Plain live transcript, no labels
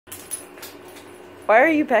Why are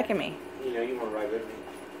you pecking me? You know, you want to ride with me.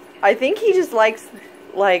 I think he just likes,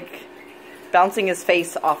 like, bouncing his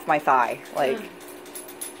face off my thigh. Like,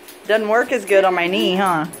 doesn't work as good on my knee,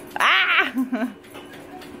 huh? Ah!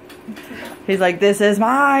 He's like, this is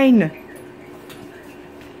mine!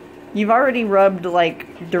 You've already rubbed,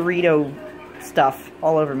 like, Dorito stuff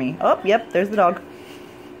all over me. Oh, yep, there's the dog.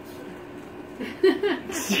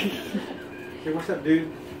 Hey, what's up, dude?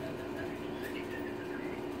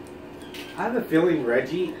 I have a feeling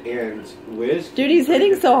Reggie and Wiz... Dude, he's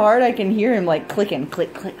hitting so hard I can hear him, like, clicking.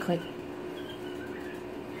 Click, click, click.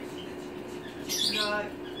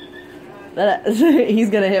 He's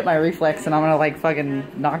gonna hit my reflex and I'm gonna, like,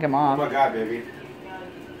 fucking knock him off. Oh my god, baby.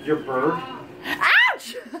 Your bird?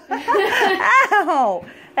 Ouch! Ow!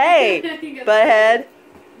 Hey, butthead.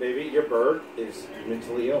 Baby, your bird is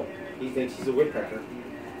mentally ill. He thinks he's a woodpecker.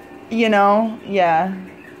 You know, yeah.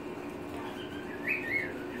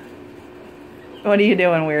 What are you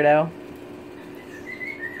doing, weirdo?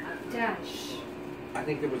 Dash. I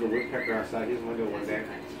think there was a woodpecker outside his window one day.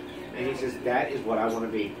 And he says, that is what I want to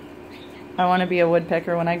be. I want to be a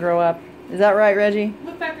woodpecker when I grow up. Is that right, Reggie?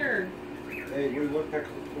 Woodpecker. Hey, we woodpeckers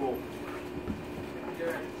are cool.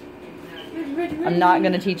 I'm not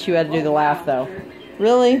going to teach you how to do the laugh, though.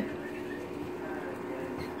 Really?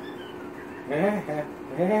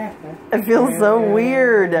 It feels so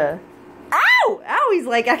weird. Ow! Ow, he's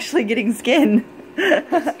like actually getting skin.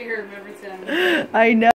 I'm scared of every time. I know.